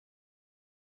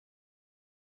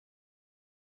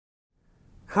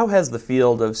How has the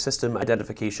field of system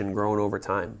identification grown over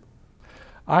time?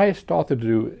 I started to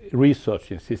do research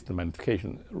in system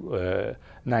identification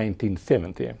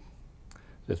 1970.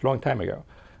 That's a long time ago.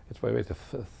 It's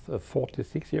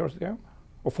 46 years ago,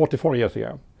 or 44 years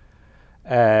ago.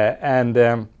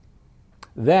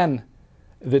 Then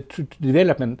the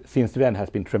development since then has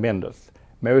been tremendous,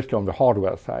 mostly on the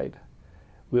hardware side.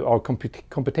 Our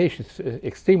computation is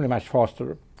extremely much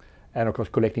faster, and of course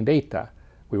collecting data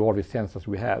with all the sensors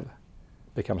we have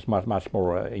becomes much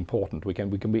more important. We can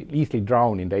be easily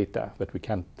drown in data that we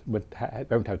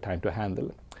don't have time to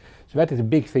handle. So that is a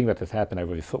big thing that has happened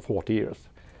over the 40 years.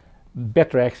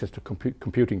 Better access to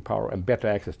computing power and better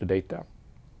access to data.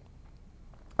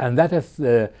 And that has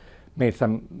made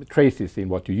some traces in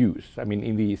what you use. I mean,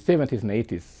 in the 70s and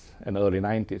 80s and early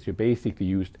 90s, you basically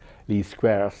used least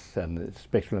squares and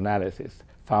spectral analysis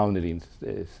founded in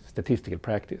statistical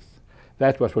practice.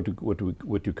 That was what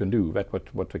you can do. That's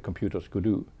what the computers could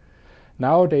do.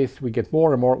 Nowadays, we get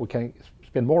more and more. We can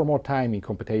spend more and more time in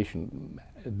computation,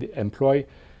 employ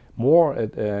more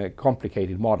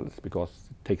complicated models because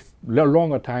it takes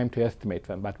longer time to estimate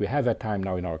them. But we have that time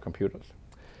now in our computers,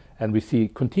 and we see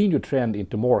continued trend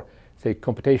into more, say,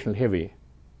 computational heavy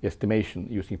estimation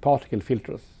using particle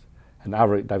filters and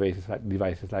other devices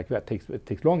like that. It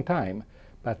takes a long time.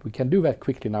 But we can do that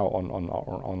quickly now on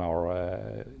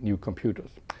our new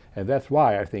computers. And that's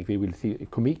why I think we will see a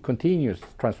continuous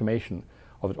transformation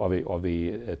of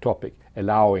the topic,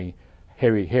 allowing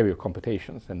heavier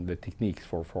computations and the techniques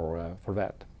for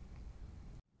that.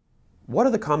 What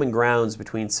are the common grounds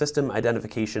between system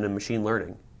identification and machine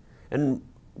learning? And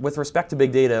with respect to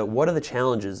big data, what are the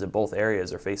challenges that both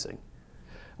areas are facing?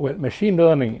 Well, machine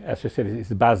learning, as I said,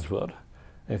 is a buzzword.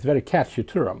 It's a very catchy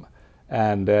term.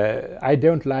 And I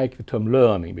don't like the term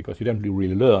learning because you don't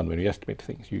really learn when you estimate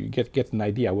things. You get an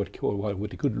idea what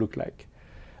it could look like.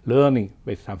 Learning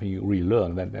is something you really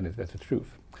learn, then that's the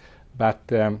truth.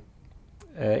 But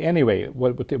anyway,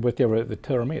 whatever the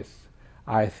term is,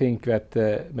 I think that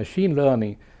machine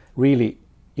learning really,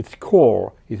 its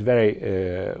core is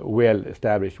very well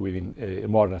established within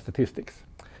modern statistics.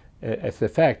 As a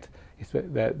fact,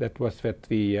 that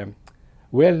the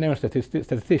well-known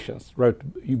statisticians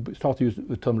start to use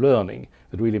the term learning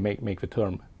that really make the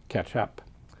term catch up.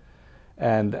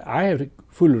 And I have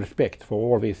full respect for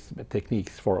all these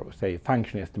techniques for, say,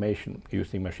 function estimation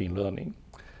using machine learning.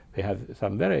 They have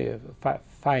some very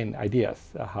fine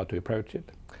ideas how to approach it.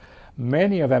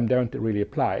 Many of them don't really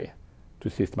apply to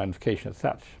system identification as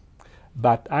such.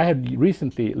 But I have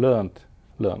recently learned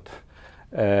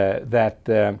that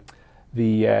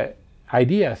the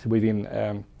ideas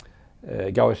within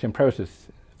Gaussian process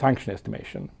function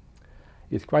estimation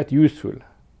is quite useful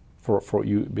for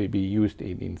be used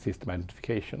in system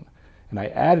identification. And I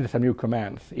added some new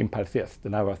commands, impulse test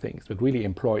and other things that really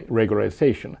employ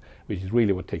regularization, which is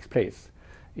really what takes place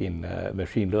in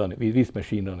machine learning, with this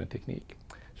machine learning technique.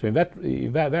 So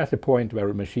that's a point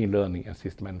where machine learning and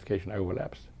system identification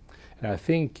overlaps. And I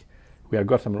think we have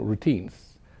got some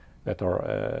routines that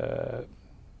are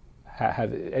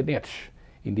have an edge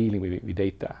in dealing with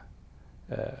data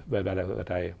that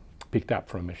I picked up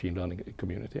from machine learning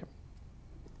community.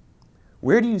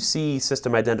 Where do you see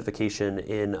system identification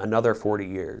in another 40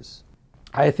 years?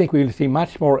 I think we will see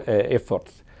much more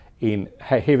efforts in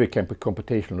heavy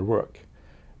computational work,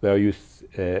 where you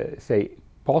say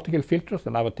particle filters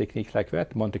and other techniques like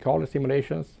that, Monte Carlo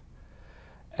simulations,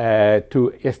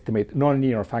 to estimate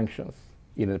nonlinear functions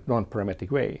in a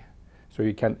non-parametric way. So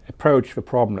you can approach the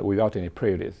problem without any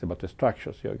prejudice about the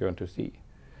structures you're going to see.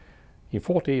 In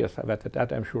 40 years,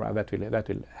 I'm sure that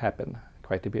will happen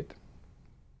quite a bit.